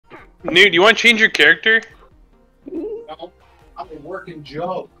Knute, do you want to change your character? No, I'm a working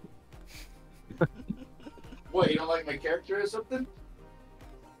joke. What, you don't like my character or something?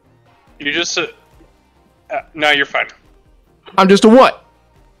 You're just a... no, you're fine. I'm just a what?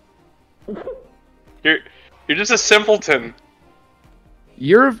 You're just a simpleton.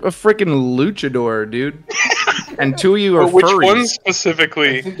 You're a freaking luchador, dude. And two of you are But which furries. one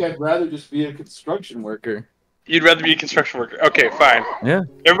specifically? I think I'd rather just be a construction worker. You'd rather be a construction worker. Okay, fine. Yeah.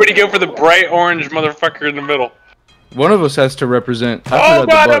 Everybody go for the bright orange motherfucker in the middle. One of us has to represent. I Oh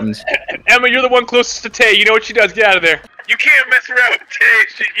forgot god, the buttons. Emma, you're the one closest to Tay. You know what she does. Get out of there. You can't mess around with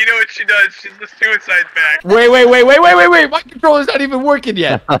Tay. You know what she does. She's the suicide pact. Wait! My controller's not even working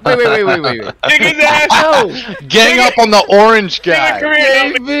yet. Wait. Kick his ass. No, Gang up on the orange guy.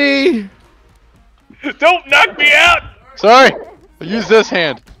 baby. Don't knock me out. Sorry. I'll use this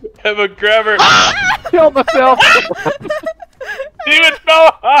hand. Emma, grab her. Kill myself. Demon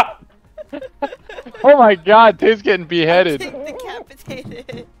fell off. Oh my god, Tay's getting beheaded.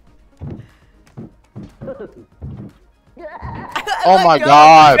 Decapitated. Oh my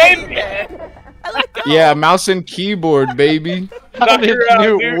god. I let go. Yeah, mouse and keyboard, baby. How did her out,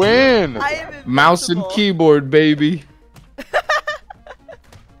 Knute dude. win? I am invincible. Mouse and keyboard, baby.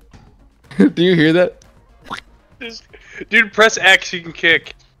 Do you hear that? Dude, press X. You can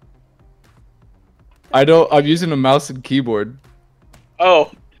kick. I don't. I'm using a mouse and keyboard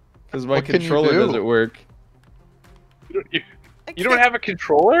Oh. because my What can you controller do? doesn't work. You don't have a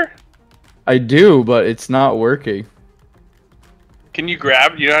controller? I do, but it's not working. Can you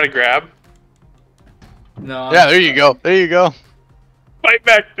grab? You know how to grab? No. Yeah, there you go. There you go. Fight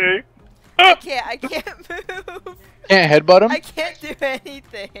back, Tay. I can't move. Can't headbutt him? I can't do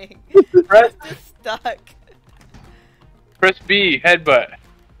anything. Press, I'm just stuck. press B. Headbutt.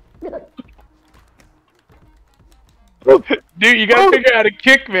 Dude, you gotta figure out how to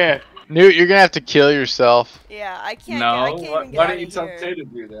kick, man. Knute, you're gonna have to kill yourself. Yeah, I can't. No, I can't even get why out don't you of tell here. Tay to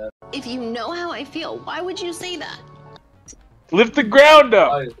do that? If you know how I feel, why would you say that? Lift the ground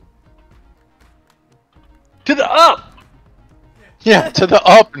up. To the up. Yeah, to the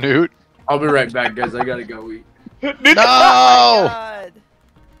up, Knute. I'll be right back, guys. I gotta go eat. Dude, No! God.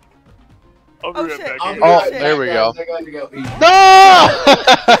 I'll be Oh, right shit. back. I'll be Oh, right there we back, go. guys. I gotta go eat.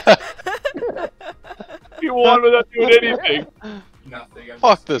 No! You won without doing anything. Nothing. I'm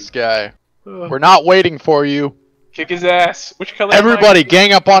Fuck just this guy. We're not waiting for you. Kick his ass. Which color? Everybody,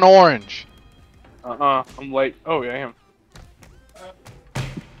 gang up on orange. I'm late. Oh, yeah, I am.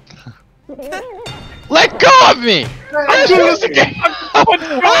 Let go of me! I'm doing this again!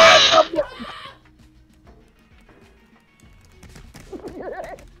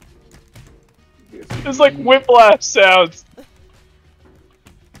 It's like whiplash sounds.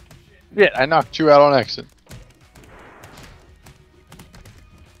 Shit, I knocked you out on accident.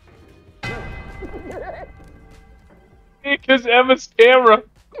 Because Emma's camera.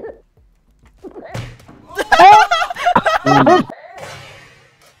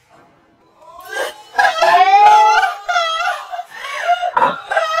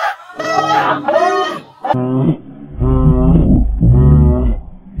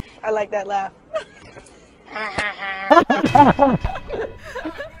 I like that laugh.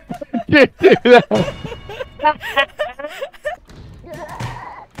 Can't do that.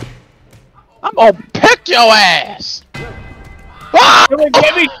 I'm gonna pick your ass! Ah! Come on,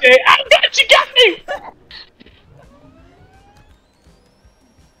 get me, Tay. I got you, got me!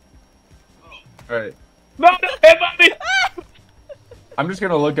 Alright. No, headbutt me! I'm just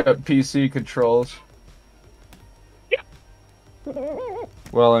gonna look at PC controls.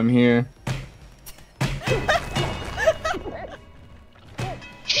 While I'm here.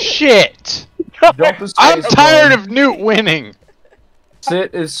 Shit! Jump the I'm space tired bar. of Knute winning!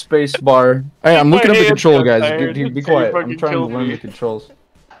 Sit is space bar. Hey, I'm My looking up the hands control, are guys. tired. Be You quiet. fucking I'm trying to killed learn me. the controls.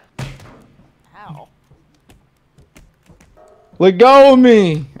 Ow. Let go of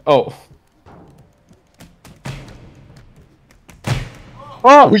me! Oh.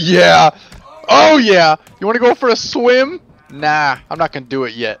 Oh yeah! Oh yeah! You wanna go for a swim? Nah, I'm not gonna do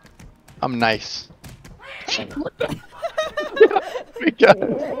it yet. I'm nice.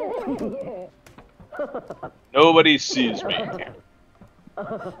 Nobody sees me.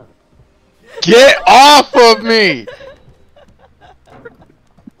 Get off of me!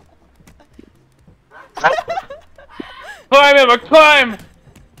 Climb, Emma, climb!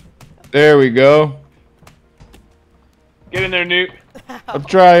 There we go. Get in there, Knute. I'm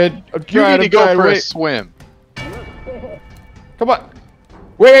trying. I'm You trying. need to I'm go trying. for a Wait. swim. Come on.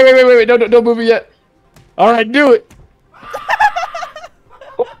 Wait. Don't move it yet. Alright, do it.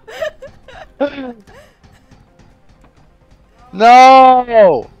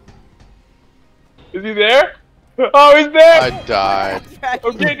 No! Is he there? Oh, he's there! I died.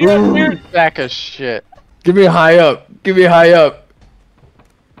 I'm getting you up here! Sack of shit. Give me a high up. Give me a high up.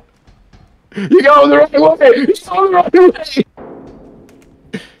 You're going the right way. You're going the right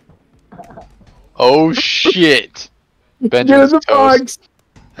way. Oh shit. Get in Benjamin's the toast.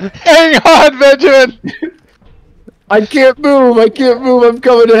 box. Hang on, Benjamin! I can't move. I can't move. I'm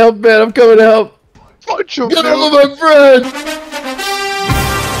coming to help, man. I'm coming to help. Punch him, Get dude. over my friend.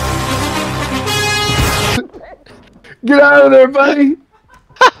 Get out of there, buddy.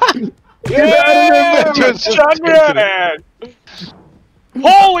 Get out of there, buddy. Benjamin's just Shotgun!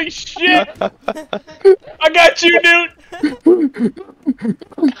 Holy shit! I got you, Knute!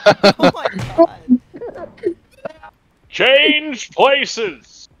 Oh my god. Change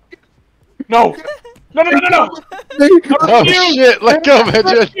places! No! No, no, no, no, no! Oh shit, let go,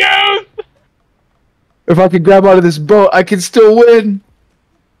 Benjamin. Refuse! If I could grab out of this boat, I can still win.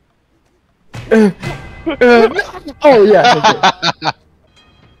 Oh yeah.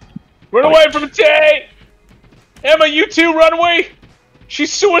 Run away from Tay! Emma, you too, run away!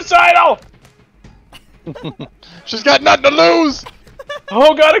 She's suicidal! She's got nothing to lose.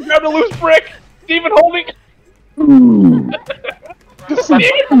 Oh god, I grabbed a loose brick! Steven holding... You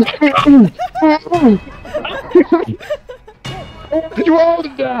all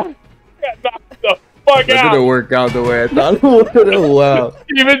die. Knock the fuck That out! didn't work out the way I thought it would. Oh, wow.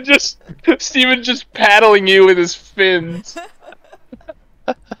 Steven just paddling you with his fins.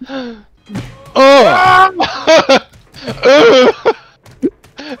 Oh!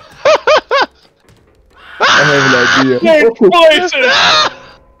 I have an idea. Change places!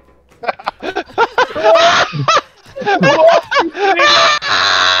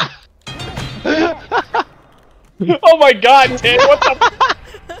 Oh my god, Tay, what the...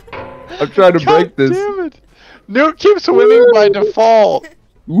 I'm trying to break this. Damn it. Knute keeps winning by default.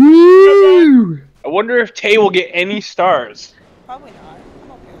 Woo! I wonder if Tay will get any stars. Probably not.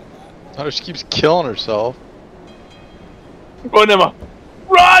 I'm okay with that. Oh, she keeps killing herself. Run, Emma!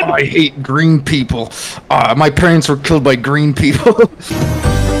 Run! I hate green people. My parents were killed by green people.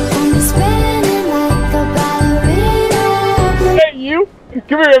 Hey, you! Come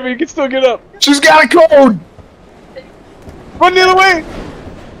here, Emma, you can still get up. She's got a code! Run the other way!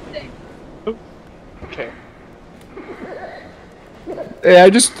 Okay. Hey, I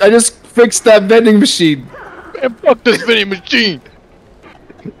just fixed that vending machine. Man, fuck this vending machine.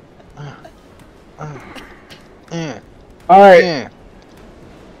 Alright,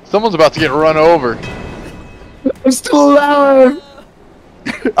 Someone's about to get run over. I'm still alive!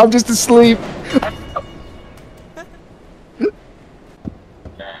 I'm just asleep.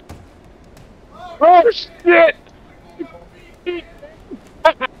 Oh shit!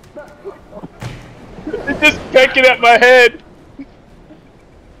 It's just pecking at my head.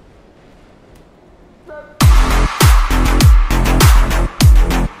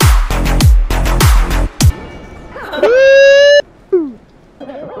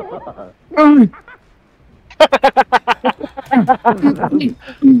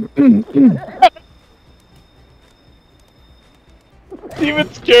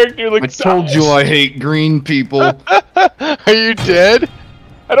 Steven's character I looks told you I hate green people. Are you dead?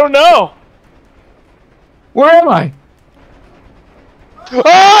 I don't know. Where am I? Oh,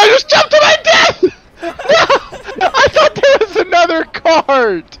 I just jumped to my death! No! I thought there was another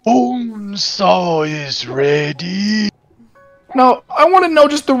card! Bonesaw is ready. No, I want to know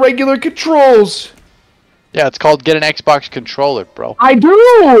just the regular controls. Yeah, it's called get an Xbox controller, bro. I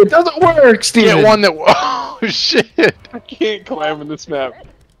do! It doesn't work, Steven. Get one that... Oh, shit. I can't climb in this map.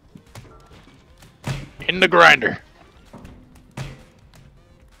 In the grinder.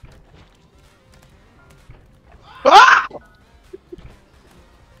 Ah!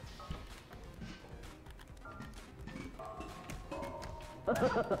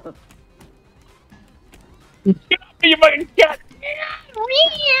 You fucking cat!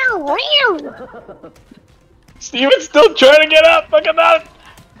 Steven's still trying to get up! Look at that!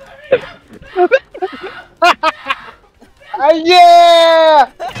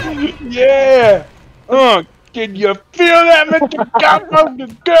 Yeah! Yeah! Oh, can you feel that, Mr. Cowboy?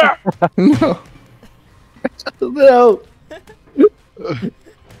 No.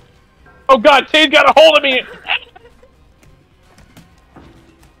 Oh god, Tay's got a hold of me!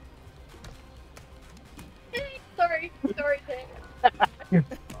 Sorry, Tay.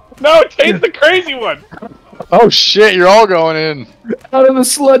 No, Tay's the crazy one! Oh shit, you're all going in. Out of the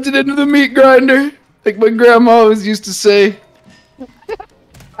sludge and into the meat grinder. Like my grandma always used to say.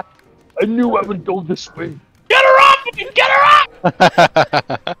 I knew I would go this way. Get her off me! Get her off!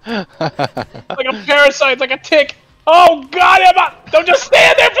 Like a parasite, like a tick. Oh god, Emma! Don't just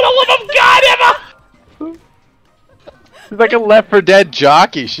stand there for the love of God, Emma! like a Left 4 Dead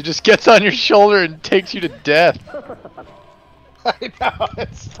jockey. She just gets on your shoulder and takes you to death. I know,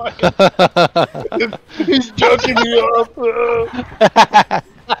 it's fucking... He's joking me off.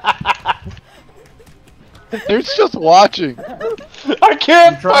 They're just watching. I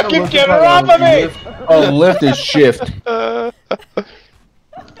can't fucking get her off of me! Oh, lift is shift. Oh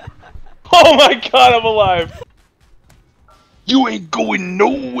my god, I'm alive! You ain't going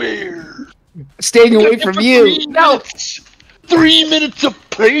nowhere. Staying away from you. No. 3 minutes of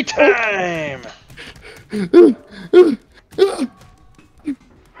playtime.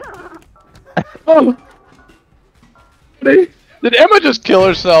 Oh. Did Emma just kill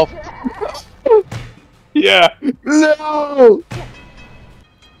herself? Yeah. No.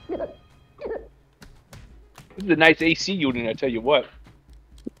 This is a nice AC unit, I tell you what.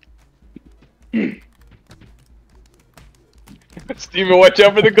 Steven, watch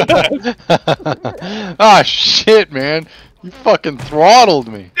out for the glass. Ah, shit, man. You fucking throttled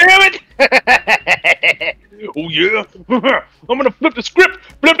me. Damn it! Oh yeah! I'm gonna flip the script!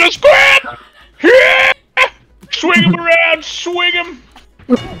 Flip the script! Yeah! Swing him around! Swing him!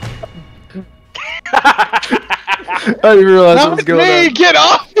 I didn't realize what was going on. Get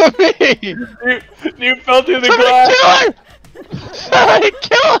off of me! You fell through the Somebody glass!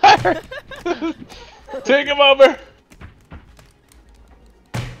 kill her! Somebody kill her! Take him over!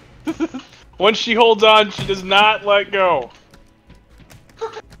 Once she holds on, she does not let go.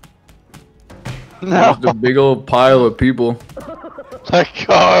 No. The big old pile of people. Let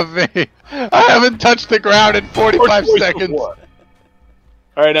go of me! I haven't touched the ground in 45 seconds.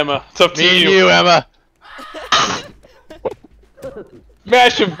 Alright, Emma, it's up to Me and you, Emma.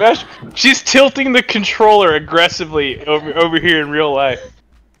 Mash him, mash. She's tilting the controller aggressively over here in real life.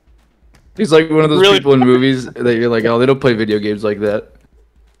 He's like one of those Really? people in movies that you're like, oh, they don't play video games like that.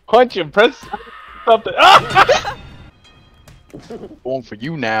 Punch him, press something. Ah! Going for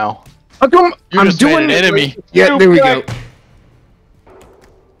you now. How come You're I'm just made doing an it? enemy. Yeah, there we go.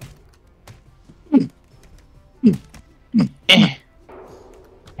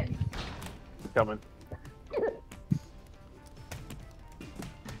 Coming.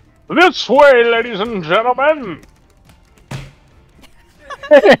 This way, ladies and gentlemen.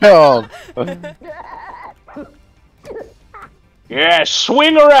 Damn. Yeah,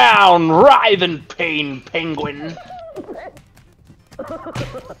 swing around, writhe in pain, penguin.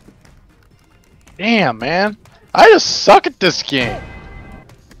 Damn, man. I just suck at this game.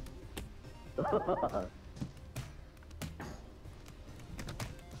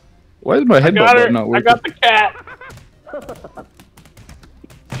 Why is my I headbutt got her. button not I working? got the cat. Oh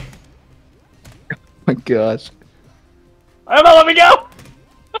my gosh. Emma, let me go.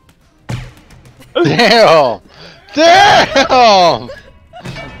 Damn. Damn.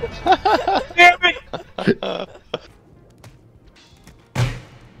 Damn it.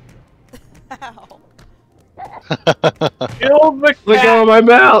 Ow. Kill the Look cat. out of my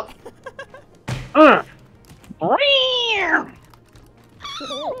mouth.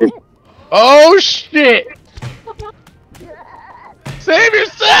 Oh shit! Save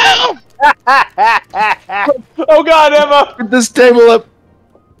yourself! Oh God, Emma. Put this table up.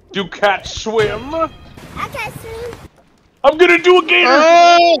 Do cats swim? I can swim. I'm gonna do a gator.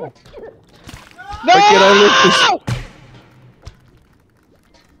 Oh! No! Why can't I lift this?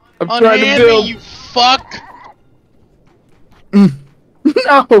 I'm trying to Unhand build. me, you fuck!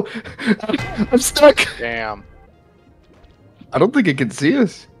 No! I'm stuck. Damn. I don't think it can see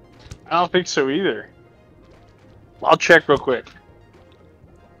us. I don't think so either. I'll check real quick.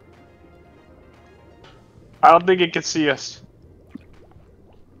 I don't think it can see us.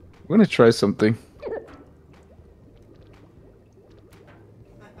 I'm gonna try something.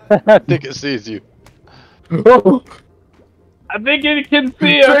 I think it sees you. Oh, I think it can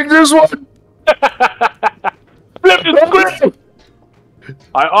see us. take this one. Flip the script.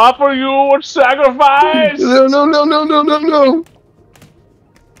 I offer you a sacrifice. No, no, no, no, no, no, no.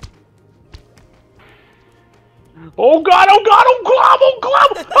 Oh God! Oh God! Oh God! Oh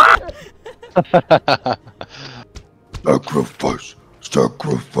God! Ah! Sacrifice,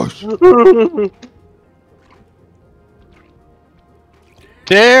 sacrifice.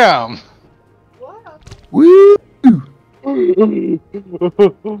 Damn! Wow. Woo!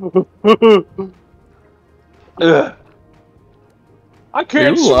 Ugh. I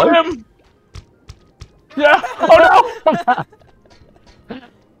can't You alive? swim. Yeah. Oh no!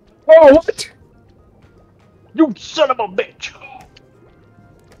 Oh, what? You son of a bitch!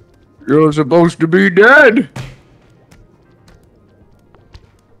 You're supposed to be dead.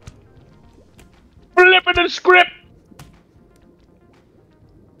 Flipping the script.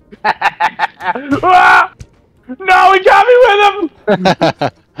 Ah! No, he got me with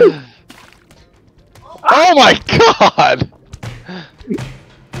him! Oh my god!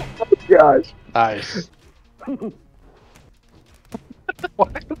 Gosh. Nice.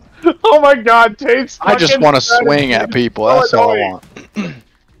 Oh my god, Tate's I just fucking want to trying swing be at people. so That's all I annoying. want.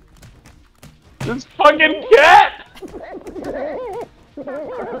 This fucking cat!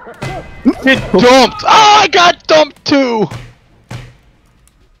 Get dumped! Oh, I got dumped too!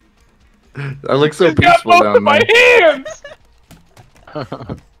 I look so He's got peaceful both down of my there. hands!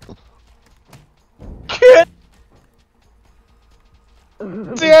 Kid!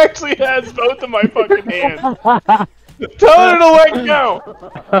 He actually has both of my fucking hands. Tell her to let go!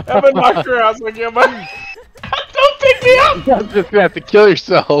 Emma knocked her out, so I get my... Don't pick me up! You guys just gonna have to kill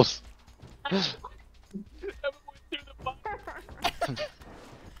yourselves. Emma went through the box.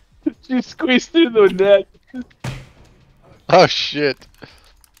 She squeezed through the net. Oh shit.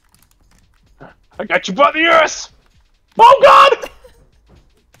 I got you by the ears! Oh god!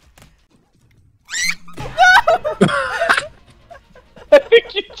 I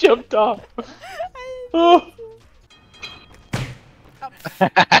think you jumped off. Oh. Ow.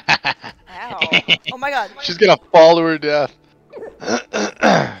 Oh my god. She's gonna fall to her death.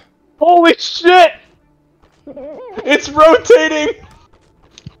 Holy shit! It's rotating!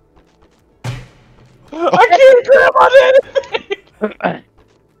 I can't grab on anything!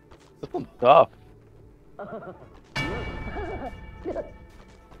 This one's tough.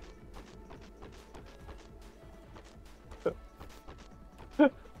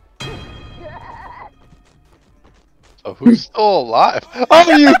 So who's still alive?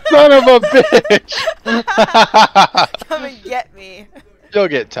 Oh, you son of a bitch! Come and get me. You'll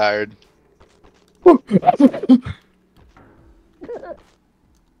get tired.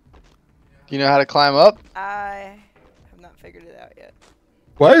 You know how to climb up? I have not figured it out yet.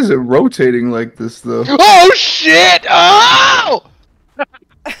 Why is it rotating like this though? Oh shit! Oh!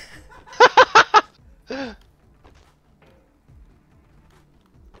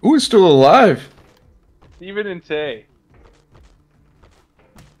 Who is still alive? Steven and Tay.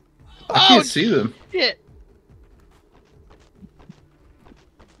 I can't see them. Shit!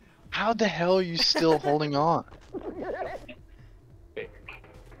 How the hell are you still holding on?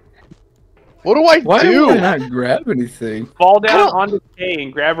 What do I Why do? do I not grab anything? Fall down onto Tay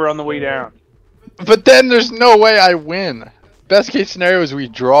and grab her on the way down. But then there's no way I win. Best case scenario is we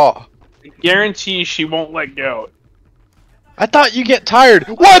draw. Guarantee she won't let go. I thought you get tired.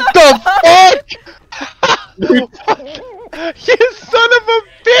 What the fuck? You son of a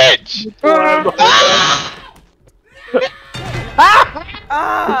bitch!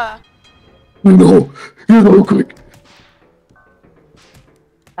 Ah! No, you know, quick.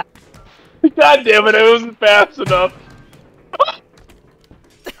 God damn it, it wasn't fast enough.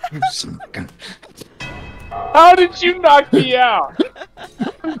 How did you knock me out?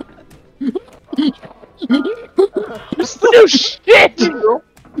 Oh shit!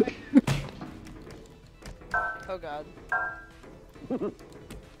 Oh god.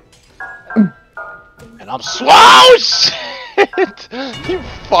 And I'm oh shit! You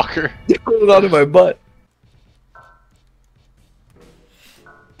fucker! Hold on to my butt.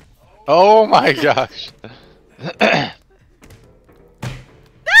 Oh my gosh! No!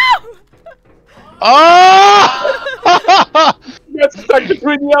 Oh! You got stuck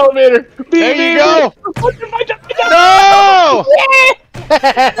between the elevator. There you go! No!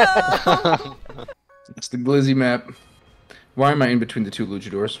 No! It's the Glizzy map. Why am I in between the two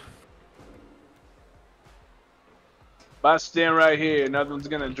luchadors? If I stand right here, nothing's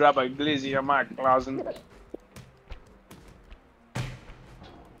gonna drop a glizzy on my closet.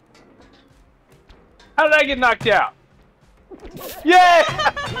 How did I get knocked out? Yeah!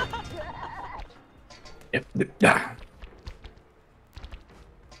 Yep.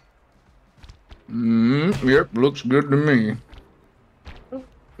 Yep, looks good to me.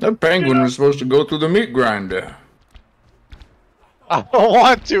 That penguin was supposed to go through the meat grinder. I don't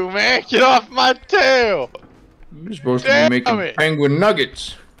want to, man. Get off my tail. You're supposed to Damn be making it. penguin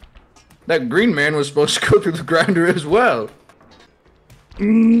nuggets. That green man was supposed to go through the grinder as well.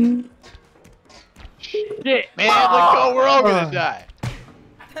 Shit! Man, let go. We're all gonna die.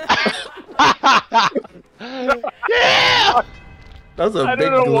 Yeah! That's a I big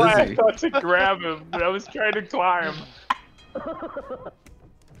don't know why I glizzy. thought to grab him, but I was trying to climb.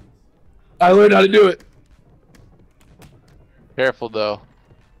 I learned how to do it. Careful though.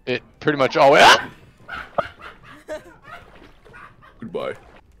 It pretty much always. Goodbye.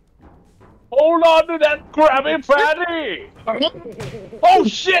 Hold on to that Krabby Patty! Oh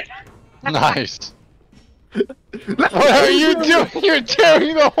shit! Nice. What are you doing? You're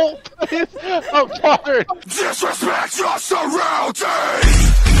tearing the whole Oh, card! Disrespect your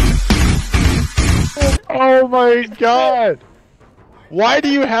surroundings! Oh my god! Why do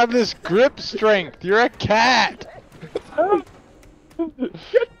you have this grip strength? You're a cat!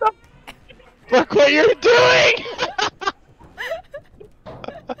 Look what you're doing!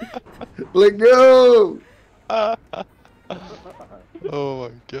 Let go! Oh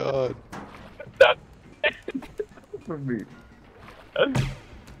my god. For me.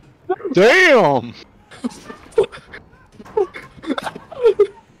 Damn!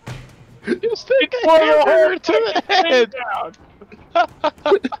 Just take a hammer to the head!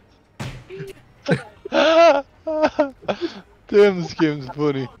 Damn, this game's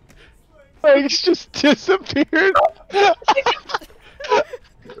funny. Legs just disappeared.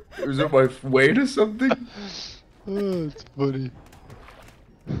 Is it my weight or something? Oh, it's funny.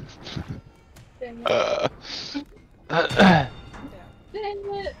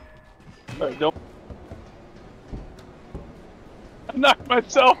 Alright, don't. I knocked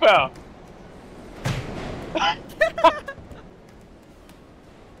myself out.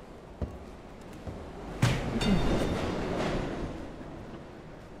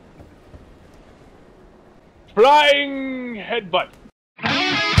 Flying headbutt.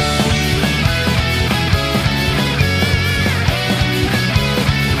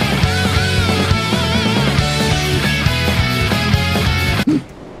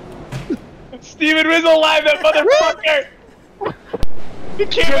 Steven Rizzle alive, that motherfucker! He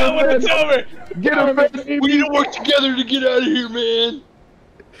came out when it's over! Get him, baby! We need to work together to get out of here, man!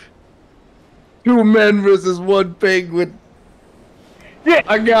 2 men versus 1 penguin. Yeah.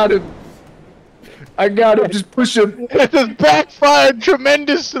 I got him. I got him. Just push him. It has backfired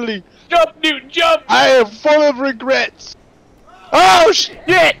tremendously. Jump, Newton, jump! I am full of regrets. Oh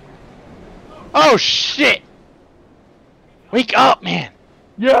shit! Oh shit! Wake up, man!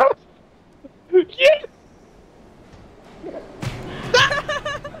 Yeah! Yeah!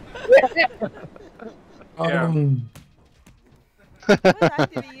 What did I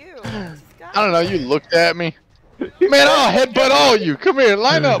do to you? I don't know. You looked at me. Man, I'll headbutt all you. Come here,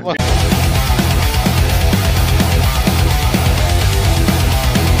 line up.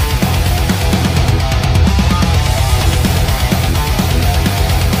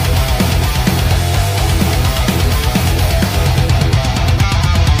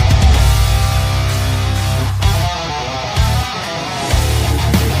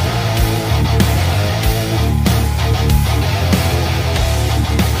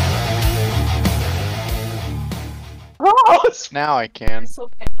 Now I can.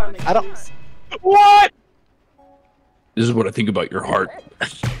 I don't. What? This is what I think about your heart.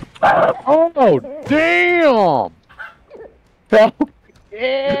 Oh damn!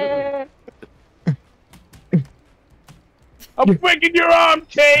 Yeah! I'm breaking your arm,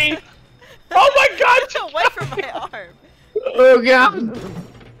 Kay! Oh my god! Away from my arm. Oh god!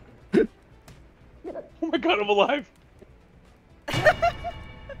 Oh my god, I'm alive!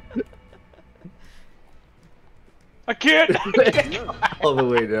 I can't! All the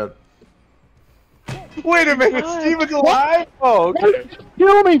way down. Wait a minute, Steven's alive? Oh, what did you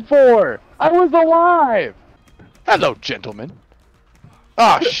kill me for? I was alive! Hello, gentlemen.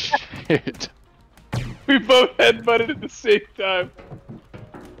 Oh, shit. We both headbutted at the same time.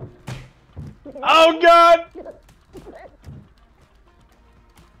 Oh god!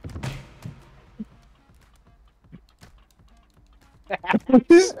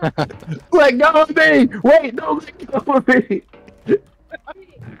 Let go of me! Wait, no, let go of me!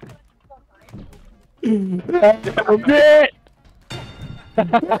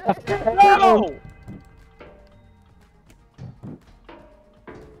 No!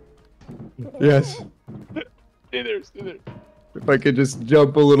 Yes. Stay there, stay there. If I could just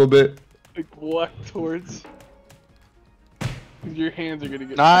jump a little bit. Like, walk towards. Your hands are gonna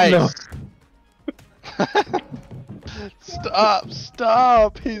get. Nice. No. Stop,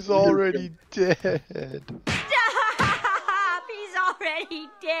 stop. He's already dead. Stop! He's already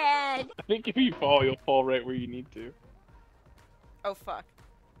dead. I think if you fall, you'll fall right where you need to. Oh fuck.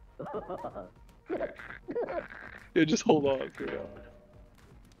 Yeah, just hold on. Stay there.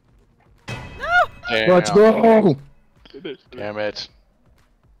 Damn. Let's go! Stay there, stay there. Damn it.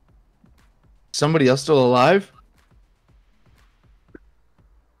 Somebody else still alive?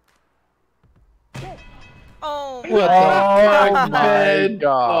 Oh What my the god. my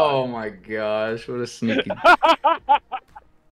god. Oh my gosh, what a sneaky.